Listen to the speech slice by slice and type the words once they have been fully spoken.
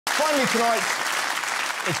finally tonight,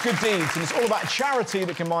 it's Good Deeds, and it's all about a charity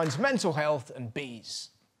that combines mental health and bees.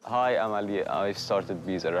 Hi, I'm Ali. I started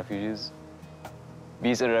Bees and Refugees.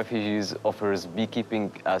 Bees and Refugees offers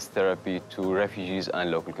beekeeping as therapy to refugees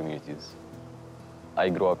and local communities. I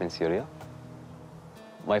grew up in Syria.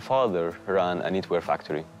 My father ran a knitwear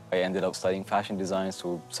factory. I ended up studying fashion design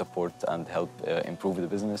to support and help improve the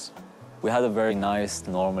business. We had a very nice,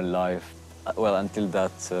 normal life, well, until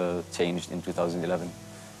that changed in 2011.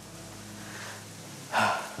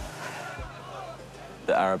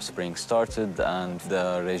 The Arab Spring started, and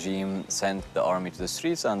the regime sent the army to the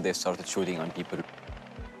streets, and they started shooting on people.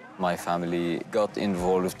 My family got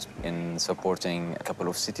involved in supporting a couple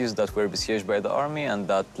of cities that were besieged by the army, and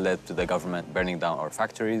that led to the government burning down our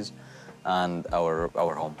factories and our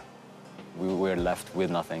home. We were left with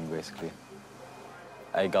nothing, basically.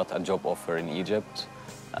 I got a job offer in Egypt,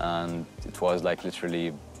 and it was like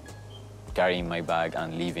literally carrying my bag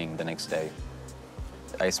and leaving the next day.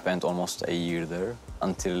 I spent almost a year there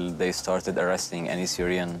until they started arresting any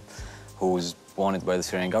Syrian who was wanted by the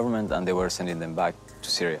Syrian government, and they were sending them back to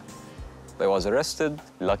Syria. I was arrested.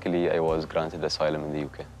 Luckily, I was granted asylum in the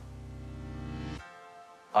UK.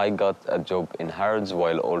 I got a job in Harrods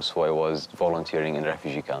while also I was volunteering in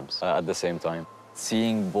refugee camps at the same time.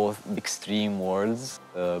 Seeing both extreme worlds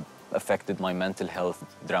affected my mental health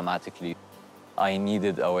dramatically. I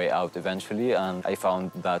needed a way out eventually, and I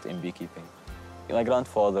found that in beekeeping. My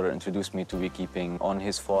grandfather introduced me to beekeeping on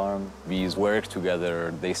his farm. Bees work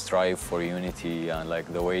together, they strive for unity, and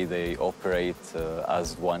like the way they operate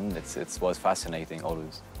as one, it was fascinating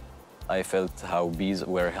always. I felt how bees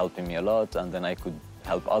were helping me a lot, and then I could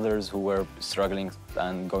help others who were struggling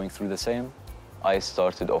and going through the same. I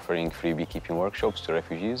started offering free beekeeping workshops to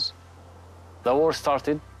refugees. The war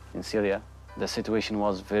started in Syria. The situation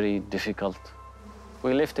was very difficult.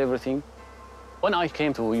 We left everything. When I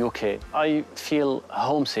came to UK, I feel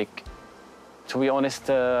homesick. To be honest,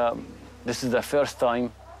 this is the first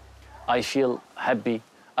time I feel happy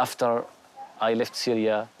after I left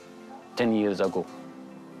Syria 10 years ago.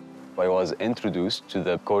 I was introduced to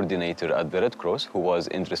the coordinator at the Red Cross who was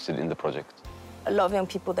interested in the project. A lot of young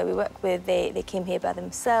people that we work with, they came here by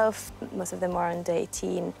themselves. Most of them are under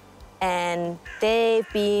 18. And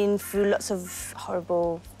they've been through lots of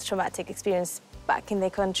horrible, traumatic experience back in their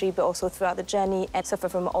country, but also throughout the journey, and suffer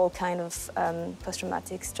from all kind of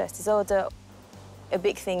post-traumatic stress disorder. A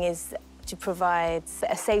big thing is to provide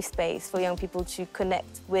a safe space for young people to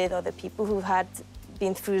connect with other people who had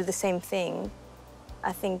been through the same thing.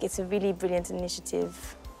 I think it's a really brilliant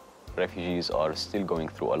initiative. Refugees are still going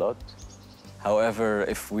through a lot. However,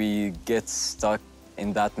 if we get stuck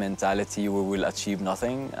in that mentality, we will achieve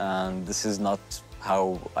nothing, and this is not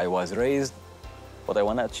how I was raised. What I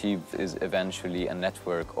want to achieve is eventually a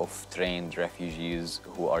network of trained refugees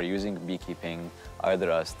who are using beekeeping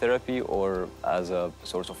either as therapy or as a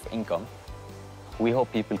source of income. We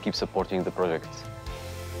hope people keep supporting the project.